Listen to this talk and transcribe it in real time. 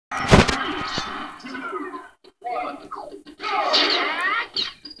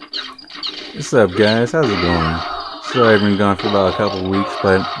What's up, guys? How's it going? Sorry, I've been gone for about a couple weeks,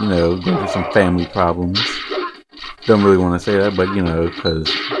 but going through some family problems. Don't really want to say that, but because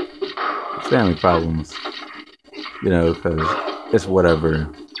it's family problems. Because it's whatever.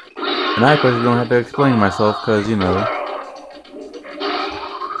 And I personally don't have to explain myself, because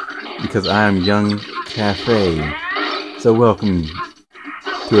I am young Kafei. So welcome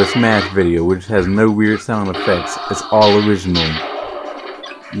to a Smash video, which has no weird sound effects. It's all original.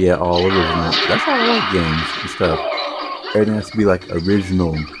 Yeah, all original. That's how I like games and stuff. Everything has to be like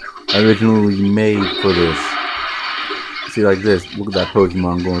original. Originally made for this. See, like this. Look at that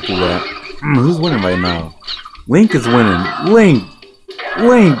Pokemon going through that. Who's winning right now? Link is winning. Link!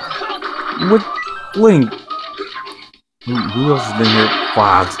 Link! What? Link! Who else has been here?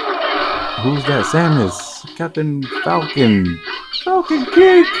 Fox. Who's that? Samus. Captain Falcon. Falcon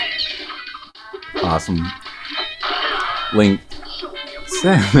Kick! Awesome. Link.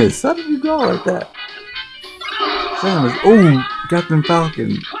 Samus, how did you go like that? Samus, oh, Captain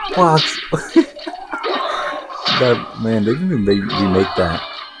Falcon, Fox. Man, they didn't even remake that.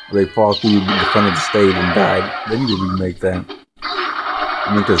 They fall through the front of the stage and died. They need to remake that.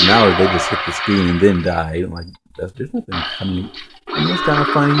 I mean, because now they just hit the screen and then die. Like, there's nothing funny. I mean, it's kind of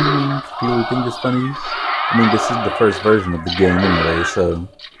funny. People think it's funny. I mean, this is the first version of the game anyway, so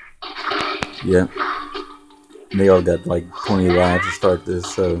yeah. They all got like 20 lives to start this,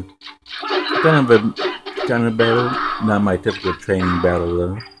 so kind of a battle. Not my typical training battle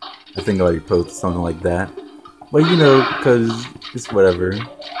though. I think I already posted something like that. But because it's whatever.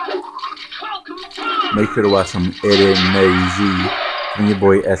 Make sure to watch some Edit and Z from your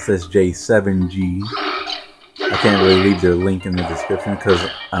boy SSJ7G. I can't really leave their link in the description because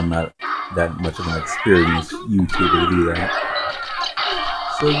I'm not that much of an experienced YouTuber to do that.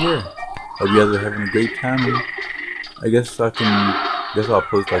 So yeah. Hope you guys are having a great time. I guess I'll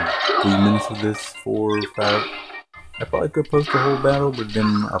post like 3 minutes of this, 4 or 5. I probably could post the whole battle, but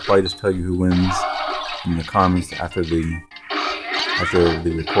then I'll probably just tell you who wins in the comments after the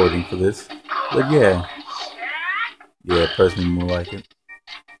recording for this. But yeah, personally more like it.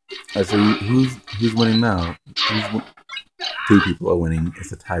 Alright, so who's winning now? 2 people are winning.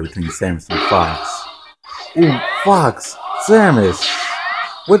 It's a tie between Samus and Fox. Ooh, Fox, Samus.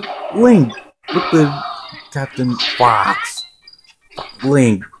 What? Link with the Captain Fox.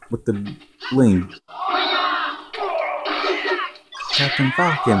 Link with the Link. Captain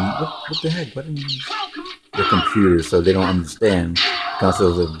Falcon. What the heck? What is the computer? So they don't understand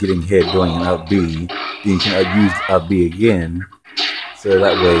concepts of getting hit doing an up B. Then you can use up B again. So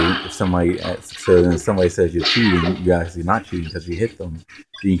that way, if somebody says you're cheating, you're actually not cheating because you hit them.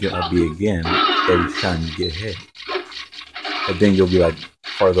 Then you can up B again every time you get hit. But then you'll be like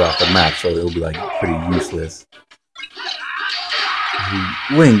farther off the map, so it'll be like pretty useless.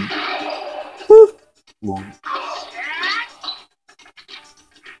 Link.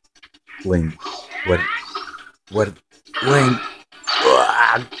 Link. What? Link.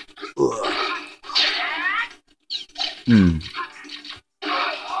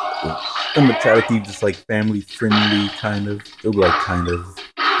 I'm gonna try to keep just like family friendly, kind of. It'll be like kind of.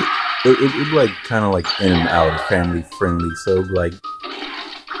 It'd be like kind of like in and out of family friendly, so like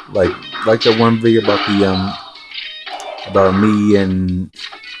the one video about the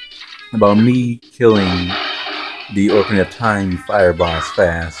about me killing the Ocarina of Time fire boss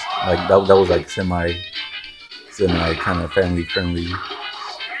fast. Like that was like semi kind of family friendly.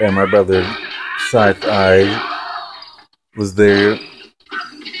 And my brother Sci-Fi was there.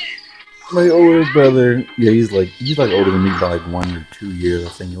 My older brother, yeah, he's like older than me by like 1 or 2 years, I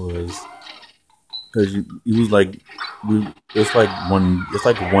think it was. Cause he was like, it's like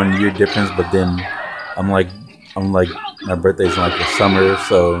 1 year difference, but then I'm like, my birthday's in like the summer,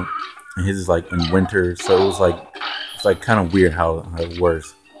 so and his is like in winter, so it's like kind of weird how it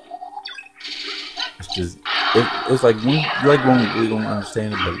works. It's just, it's like you won't really don't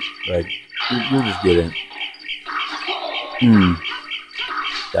understand it, but like you'll just get it.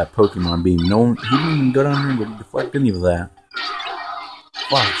 That Pokemon beam. No, he didn't even go down here and deflect any of that.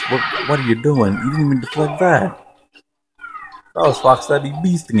 Fox, what are you doing? You didn't even deflect that. Oh, Fox, that'd be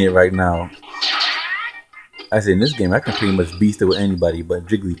beasting it right now. I say in this game, I can pretty much beast it with anybody but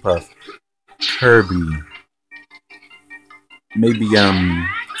Jigglypuff, Kirby, maybe Yoshi,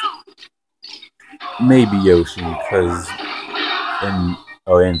 and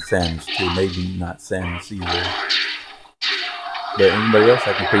Samus too. Maybe not Samus either. But anybody else,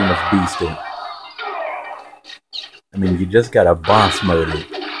 I can pretty much beast it. I mean, you just gotta boss mode it.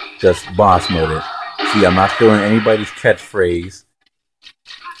 Just boss mode it. See, I'm not stealing anybody's catchphrase.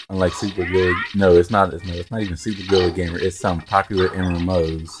 Unlike Super Good. No, it's not even Super Good Gamer. It's some popular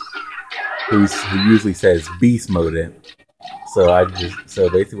MMOs. who usually says beast mode. So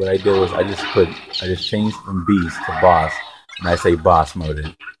basically what I did was I just changed from beast to boss, and I say boss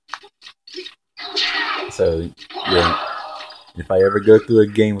mode. So yeah, if I ever go through a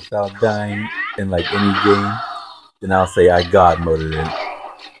game without dying in like any game, then I'll say I god moded it.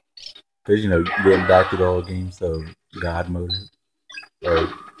 Cause you know you didn't die through the whole game, so god moded. Right?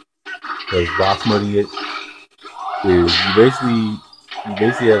 Because boss moding it is you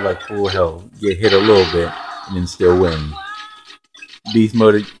basically have like full health, get hit a little bit, and then still win. Beast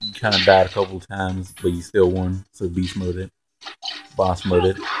mode, you kind of died a couple times, but you still won. So beast mode, boss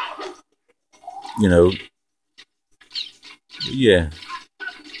mode, you know. Yeah.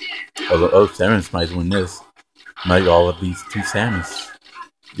 Samus might win this. Might all of these two Samus.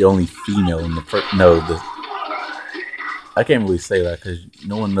 The only female in the first. No, I can't really say that because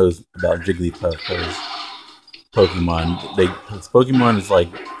no one knows about Jigglypuff because Pokemon is like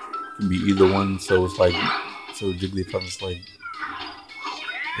can be either one. So it's like Jigglypuff is like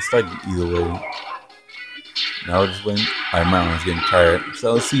it's like either way. Now I just went. My mind's getting tired.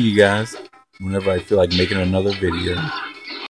 So I'll see you guys whenever I feel like making another video.